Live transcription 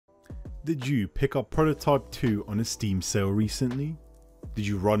Did you pick up Prototype 2 on a Steam sale recently? Did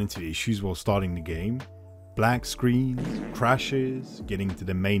you run into issues while starting the game? Black screens, crashes, getting into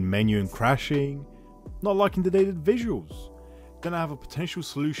the main menu and crashing, not liking the dated visuals? Then I have a potential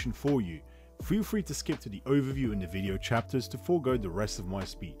solution for you. Feel free to skip to the overview in the video chapters to forego the rest of my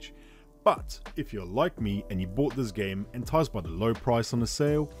speech. But if you're like me and you bought this game enticed by the low price on the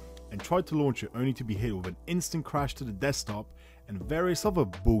sale and tried to launch it only to be hit with an instant crash to the desktop and various other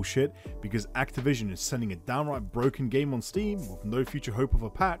bullshit because Activision is sending a downright broken game on Steam with no future hope of a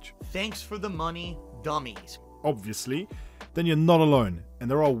patch, thanks for the money, dummies. Obviously, then you're not alone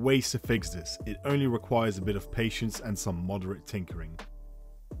and there are ways to fix this. It only requires a bit of patience and some moderate tinkering.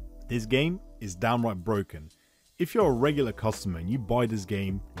 This game is downright broken. If you're a regular customer and you buy this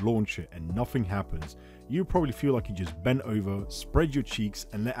game, launch it and nothing happens, you probably feel like you just bent over, spread your cheeks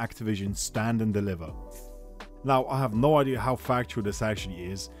and let Activision stand and deliver. Now, I have no idea how factual this actually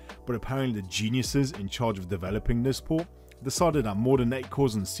is, but apparently the geniuses in charge of developing this port decided that more than 8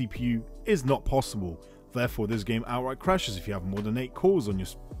 cores on the CPU is not possible. Therefore, this game outright crashes if you have more than 8 cores on your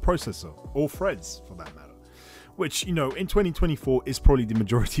processor, or threads for that matter. Which, you know, in 2024 is probably the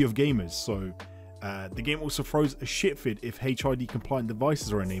majority of gamers, so the game also throws a shit fit if HID compliant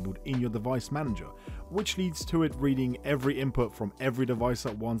devices are enabled in your device manager, which leads to it reading every input from every device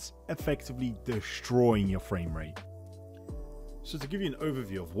at once, effectively destroying your frame rate. So to give you an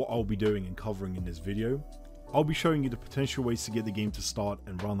overview of what I'll be doing and covering in this video, I'll be showing you the potential ways to get the game to start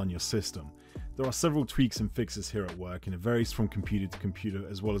and run on your system. There are several tweaks and fixes here at work, and it varies from computer to computer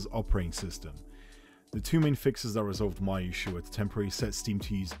as well as operating system. The two main fixes that resolved my issue are to temporarily set Steam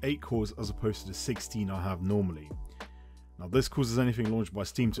to use 8 cores as opposed to the 16 I have normally. Now this causes anything launched by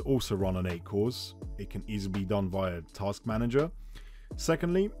Steam to also run on 8 cores. It can easily be done via Task Manager.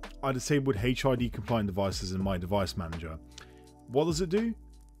 Secondly, I disabled HID compliant devices in my device manager. What does it do?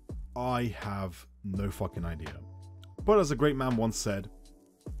 I have no fucking idea. But as a great man once said,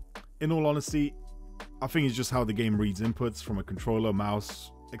 in all honesty, I think it's just how the game reads inputs from a controller,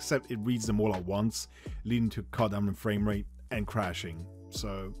 mouse, except it reads them all at once, leading to cut down in frame rate and crashing.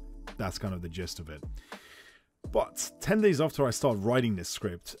 So that's kind of the gist of it. But 10 days after I started writing this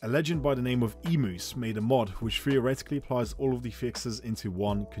script, a legend by the name of Emus made a mod which theoretically applies all of the fixes into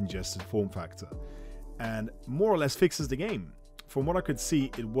one congested form factor, and more or less fixes the game. From what I could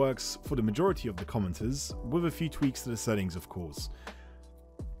see, it works for the majority of the commenters, with a few tweaks to the settings of course.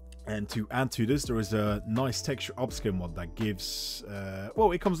 And to add to this, there is a nice texture upscale mod that gives,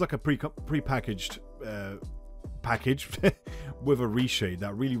 well, it comes like a pre-packaged package with a ReShade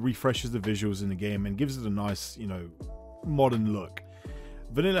that really refreshes the visuals in the game and gives it a nice, you know, modern look.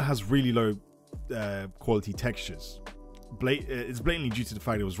 Vanilla has really low quality textures. It's blatantly due to the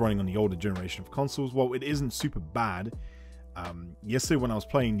fact it was running on the older generation of consoles. While it isn't super bad, yesterday when I was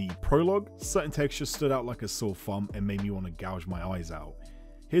playing the prologue, certain textures stood out like a sore thumb and made me want to gouge my eyes out.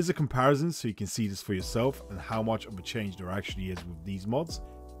 Here's a comparison so you can see this for yourself and how much of a change there actually is with these mods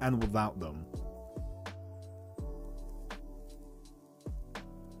and without them.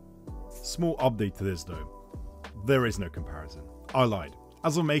 Small update to this though, there is no comparison. I lied.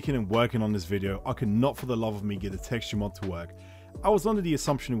 As I'm making and working on this video, I could not for the love of me get the texture mod to work. I was under the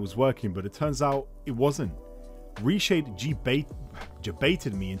assumption it was working, but it turns out it wasn't. ReShade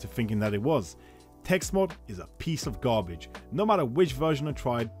baited me into thinking that it was. Text mod is a piece of garbage. No matter which version I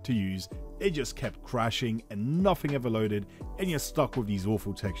tried to use, it just kept crashing and nothing ever loaded and you're stuck with these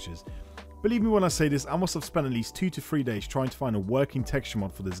awful textures. Believe me when I say this, I must have spent at least 2 to 3 days trying to find a working texture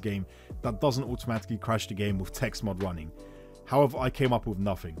mod for this game that doesn't automatically crash the game with text mod running. However, I came up with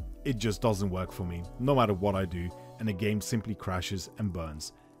nothing. It just doesn't work for me, no matter what I do, and the game simply crashes and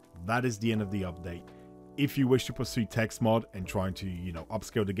burns. That is the end of the update. If you wish to pursue text mod and trying to, you know,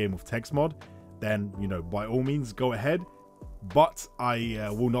 upscale the game with text mod, then, you know, by all means go ahead, but I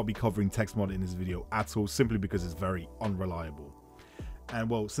will not be covering text mod in this video at all, simply because it's very unreliable. And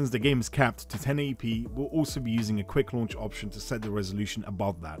well, since the game is capped to 1080p, we'll also be using a quick launch option to set the resolution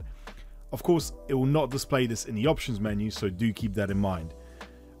above that. Of course, it will not display this in the options menu, so do keep that in mind.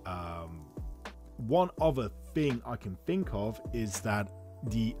 One other thing I can think of is that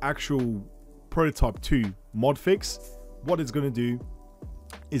the actual Prototype 2 mod fix, what it's going to do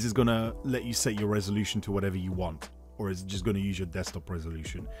is it's going to let you set your resolution to whatever you want, or is it just going to use your desktop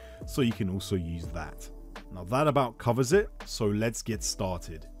resolution, so you can also use that. Now that about covers it, so let's get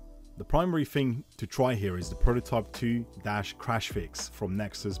started. The primary thing to try here is the Prototype 2-Crash Fix from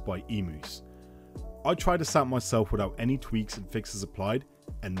Nexus by Emus. I tried this out myself without any tweaks and fixes applied,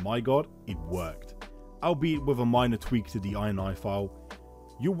 and my god, it worked. Albeit with a minor tweak to the INI file.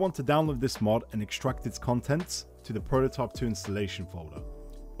 You'll want to download this mod and extract its contents to the Prototype 2 installation folder.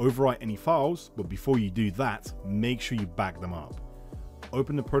 overwrite any files, but before you do that, make sure you back them up.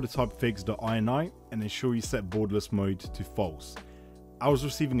 Open the prototype fix.ini and ensure you set borderless mode to false. I was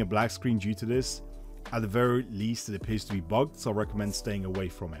receiving a black screen due to this. At the very least, it appears to be bugged, so I recommend staying away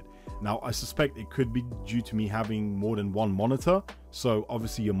from it. Now, I suspect it could be due to me having more than one monitor, so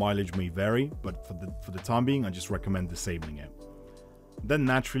obviously your mileage may vary, but for the time being, I just recommend disabling it. Then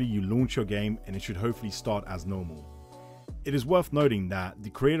naturally, you launch your game and it should hopefully start as normal. It is worth noting that the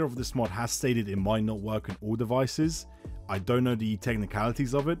creator of this mod has stated it might not work on all devices. I don't know the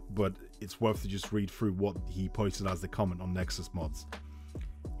technicalities of it, but it's worth to just read through what he posted as the comment on Nexus Mods.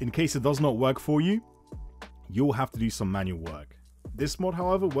 In case it does not work for you, you'll have to do some manual work. This mod,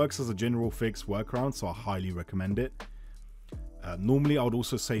 however, works as a general fix workaround, so I highly recommend it. Normally, I would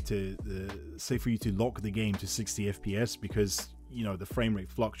also say for you to lock the game to 60 FPS because, you know, the frame rate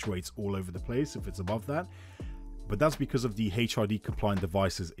fluctuates all over the place if it's above that. But that's because of the HID compliant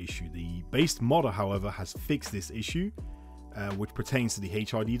devices issue. The base modder, however, has fixed this issue, which pertains to the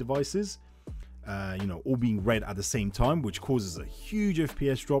HID devices, you know, all being read at the same time, which causes a huge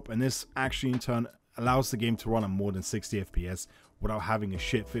FPS drop, and this actually in turn allows the game to run at more than 60 FPS without having a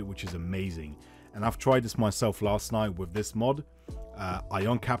shit fit, which is amazing. And I've tried this myself last night with this mod. I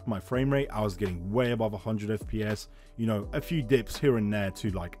uncapped my frame rate. I was getting way above 100 FPS, you know, a few dips here and there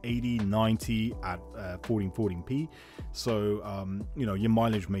to like 80, 90 at 1440p. So, you know, your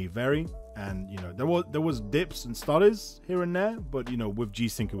mileage may vary, and, you know, there was dips and stutters here and there, but, you know, with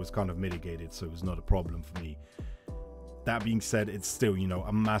G-Sync it was kind of mitigated, so it was not a problem for me. That being said, it's still, you know,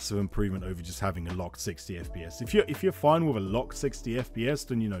 a massive improvement over just having a locked 60 FPS. If you're fine with a locked 60 FPS,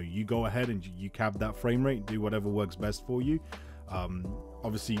 then, you know, you go ahead and you cap that frame rate, do whatever works best for you.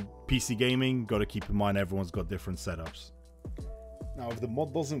 Obviously, PC gaming, got to keep in mind everyone's got different setups. Now, if the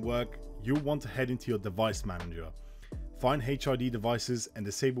mod doesn't work, you'll want to head into your device manager. Find HID devices and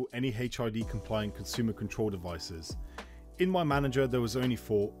disable any HID compliant consumer control devices. In my manager, there was only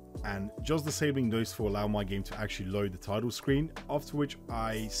 4, and just disabling those 4 allowed my game to actually load the title screen, after which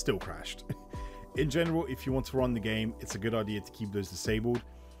I still crashed. In general, if you want to run the game, it's a good idea to keep those disabled.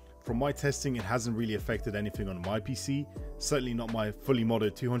 From my testing, it hasn't really affected anything on my PC, certainly not my fully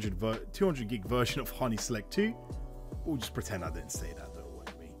modded 200 gig version of Honey Select 2. We'll just pretend I didn't say that though,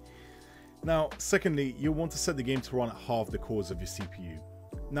 won't we? Now, secondly, you'll want to set the game to run at half the cores of your CPU.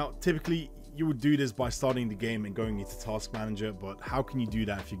 Now, typically, you would do this by starting the game and going into Task Manager, but how can you do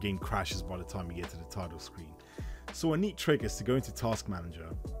that if your game crashes by the time you get to the title screen? So a neat trick is to go into Task Manager,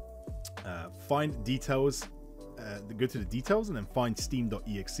 find details, go to the details and then find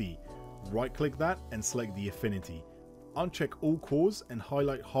steam.exe. Right click that and select the affinity. Uncheck all cores and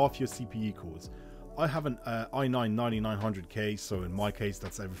highlight half your CPU cores. I have an i9-9900K, so in my case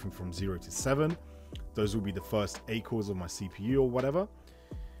that's everything from 0 to 7. Those will be the first 8 cores of my CPU or whatever.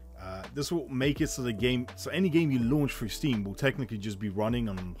 This will make it so any game you launch through Steam will technically just be running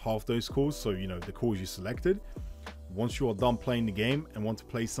on half those cores, so, you know, the cores you selected. Once you are done playing the game and want to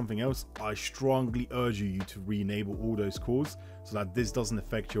play something else, I strongly urge you to re-enable all those cores so that this doesn't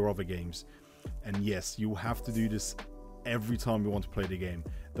affect your other games. And yes, you will have to do this every time you want to play the game.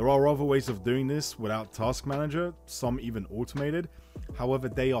 There are other ways of doing this without Task Manager, some even automated. However,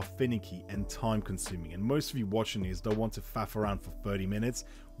 they are finicky and time consuming, and most of you watching these don't want to faff around for 30 minutes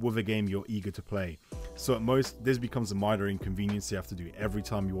with a game you're eager to play. So at most, this becomes a minor inconvenience you have to do every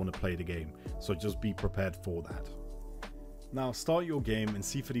time you want to play the game, so just be prepared for that. Now start your game and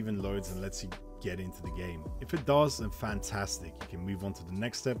see if it even loads and lets you get into the game. If it does, then fantastic. You can move on to the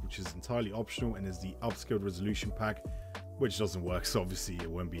next step, which is entirely optional and is the upscaled resolution pack, which doesn't work, so obviously it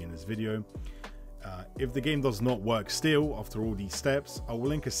won't be in this video. If the game does not work still after all these steps, I will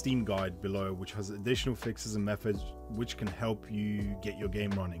link a Steam guide below which has additional fixes and methods which can help you get your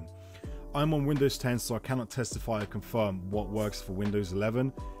game running. I'm on Windows 10, so I cannot testify or confirm what works for Windows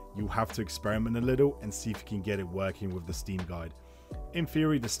 11. You'll have to experiment a little and see if you can get it working with the Steam guide. In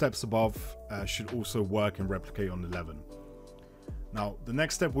theory, the steps above should also work and replicate on 11. Now, the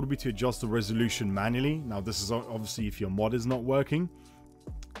next step would be to adjust the resolution manually. Now, this is obviously if your mod is not working.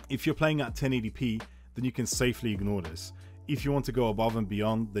 If you're playing at 1080p, then you can safely ignore this. If you want to go above and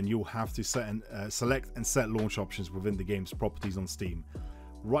beyond, then you'll have to select and set launch options within the game's properties on Steam.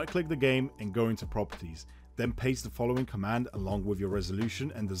 Right-click the game and go into Properties. Then paste the following command along with your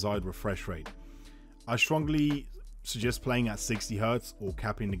resolution and desired refresh rate. I strongly suggest playing at 60 Hz or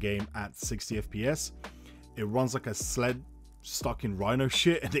capping the game at 60 FPS. It runs like a sled stuck in Rhino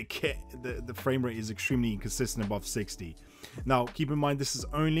shit, and the frame rate is extremely inconsistent above 60. Now keep in mind, this is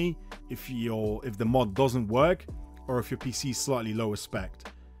only if the mod doesn't work or if your PC is slightly lower spec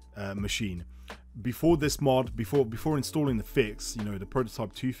machine. before this mod, before installing the fix, you know, the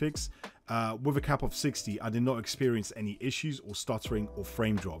prototype 2 fix, with a cap of 60, I did not experience any issues or stuttering or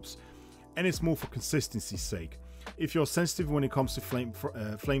frame drops. And it's more for consistency's sake. If you're sensitive when it comes to flame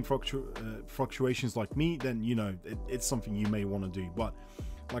fluctuations like me, then you know it's something you may want to do. But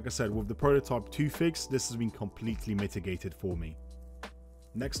like I said, with the prototype 2 fix, this has been completely mitigated for me.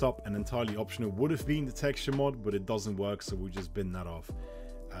 Next up, and entirely optional, would have been the texture mod, but it doesn't work, so we'll just bin that off.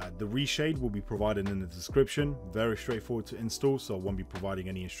 The ReShade will be provided in the description. Very straightforward to install, so I won't be providing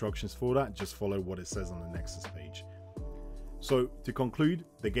any instructions for that. Just follow what it says on the Nexus page. So to conclude,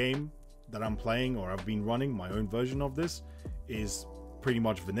 the game that I'm playing, or I've been running, my own version of this, is pretty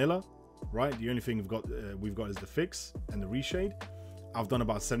much vanilla, right? The only thing we've got is the fix and the ReShade. I've done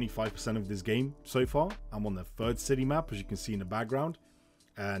about 75% of this game so far. I'm on the 3rd city map, as you can see in the background,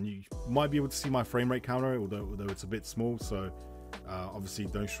 and you might be able to see my frame rate counter, although it's a bit small, so obviously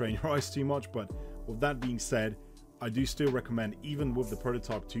don't strain your eyes too much. But with that being said, I do still recommend, even with the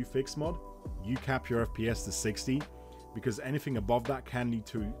prototype 2 fix mod, you cap your FPS to 60, because anything above that can lead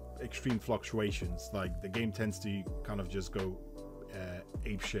to extreme fluctuations. Like, the game tends to kind of just go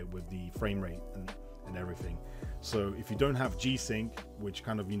ape shit with the frame rate and everything. So if you don't have G-Sync, which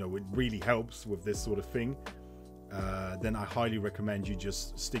kind of, you know, it really helps with this sort of thing, then I highly recommend you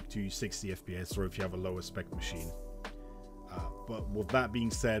just stick to 60 FPS, or if you have a lower spec machine. But with that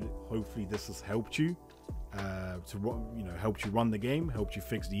being said, hopefully this has helped you helped you run the game, helped you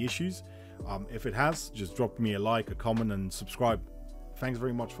fix the issues. If it has, just drop me a like, a comment, and subscribe. Thanks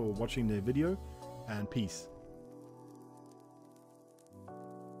very much for watching the video, and peace.